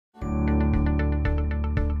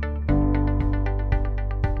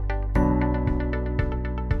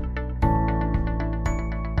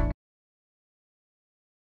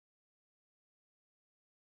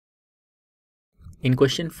In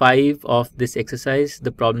question 5 of this exercise,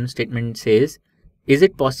 the problem statement says, is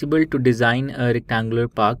it possible to design a rectangular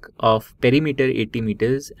park of perimeter 80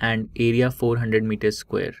 meters and area 400 meters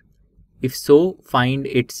square? If so, find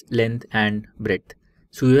its length and breadth.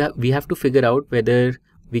 So we have to figure out whether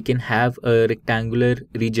we can have a rectangular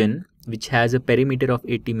region which has a perimeter of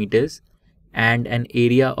 80 meters and an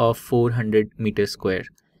area of 400 meters square.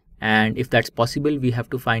 And if that's possible, we have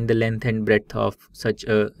to find the length and breadth of such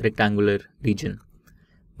a rectangular region.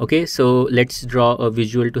 Okay, so let's draw a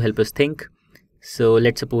visual to help us think. So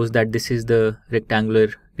let's suppose that this is the rectangular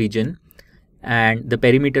region and the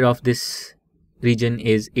perimeter of this region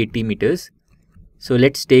is 80 meters. So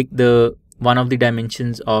let's take the one of the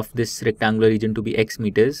dimensions of this rectangular region to be x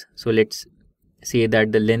meters. So let's say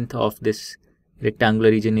that the length of this rectangular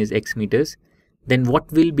region is x meters. Then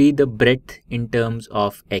what will be the breadth in terms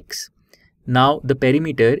of x? Now the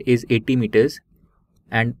perimeter is 80 meters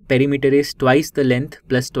and perimeter is twice the length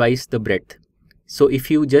plus twice the breadth. So if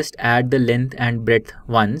you just add the length and breadth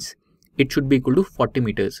once, it should be equal to 40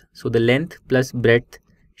 meters. So the length plus breadth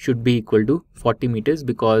should be equal to 40 meters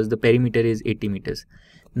because the perimeter is 80 meters.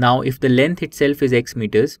 Now if the length itself is x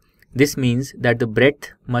meters, this means that the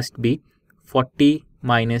breadth must be 40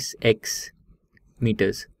 minus x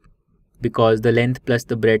meters because the length plus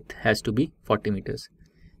the breadth has to be 40 meters.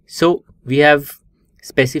 So we have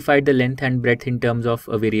specified the length and breadth in terms of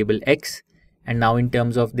a variable x, and now in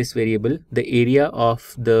terms of this variable, the area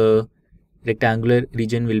of the rectangular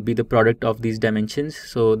region will be the product of these dimensions.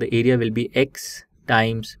 So the area will be x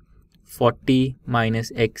times 40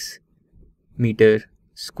 minus x meter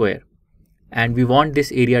square, and we want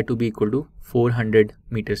this area to be equal to 400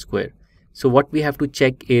 meters square. So what we have to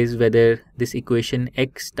check is whether this equation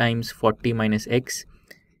x times 40 minus x,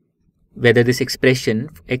 whether this expression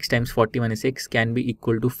x times 40 minus x can be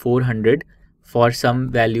equal to 400 for some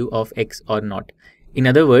value of x or not. In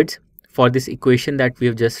other words, for this equation that we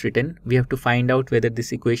have just written, we have to find out whether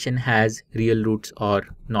this equation has real roots or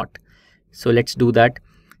not. So let's do that.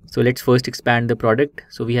 So let's first expand the product.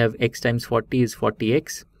 So we have x times 40 is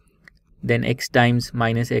 40x, then x times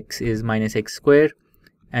minus x is minus x square,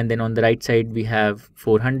 and then on the right side we have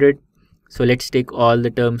 400. So let's take all the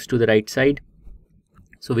terms to the right side.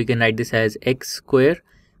 So we can write this as x square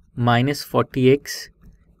minus 40x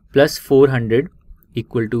plus 400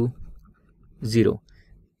 equal to 0.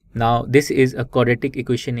 Now this is a quadratic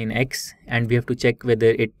equation in x, and we have to check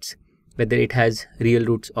whether it has real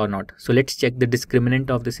roots or not. So let's check the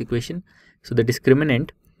discriminant of this equation. So the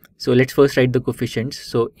discriminant, so let's first write the coefficients.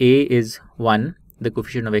 So a is 1, the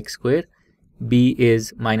coefficient of x square, b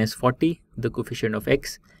is minus 40, the coefficient of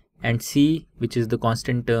x, and c, which is the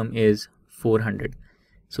constant term, is 400.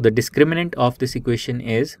 So the discriminant of this equation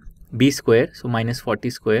is b square, so minus 40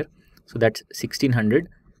 square, so that's 1600,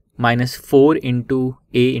 minus 4 into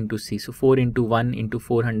a into c, so 4 into 1 into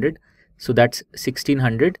 400, so that's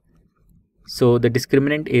 1600. So the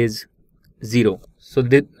discriminant is 0. So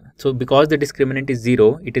because the discriminant is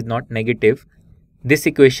 0, it is not negative. This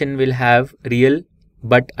equation will have real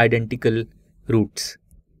but identical roots.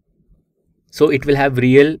 So it will have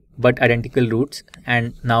real but identical roots,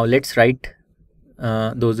 and now let's write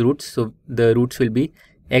those roots. So the roots will be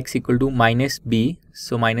x equal to minus b,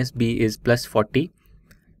 so minus b is plus 40,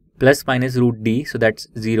 plus minus root d, so that's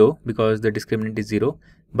 0 because the discriminant is 0,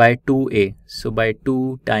 by 2a, so by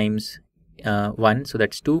 2 times 1, so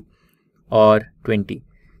that's 2, or 20.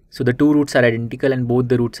 So the two roots are identical and both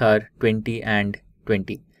the roots are 20 and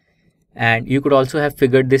 20. And you could also have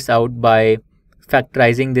figured this out by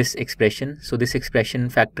factorizing this expression. So this expression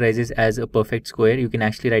factorizes as a perfect square. You can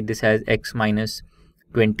actually write this as x minus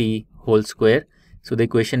 20 whole square. So the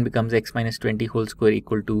equation becomes x minus 20 whole square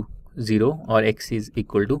equal to 0, or x is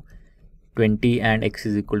equal to 20 and x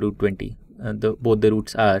is equal to 20. Both the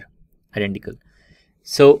roots are identical.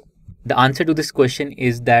 So the answer to this question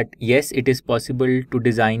is that yes, it is possible to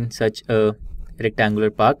design such a rectangular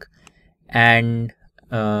park, and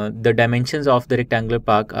the dimensions of the rectangular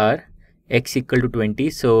park are x equal to 20.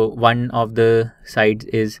 So one of the sides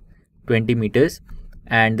is 20 meters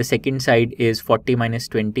and the second side is 40 minus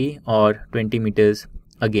 20 or 20 meters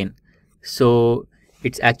again. So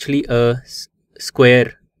it's actually a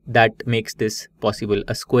square that makes this possible,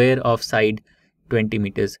 a square of side 20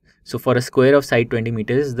 meters. So for a square of side 20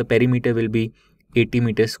 meters, the perimeter will be 80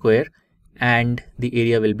 meters square and the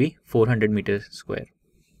area will be 400 meters square.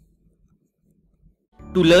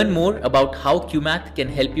 To learn more about how QMath can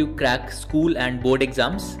help you crack school and board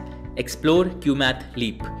exams, explore QMath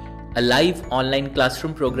Leap, a live online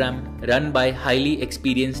classroom program run by highly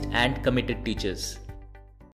experienced and committed teachers.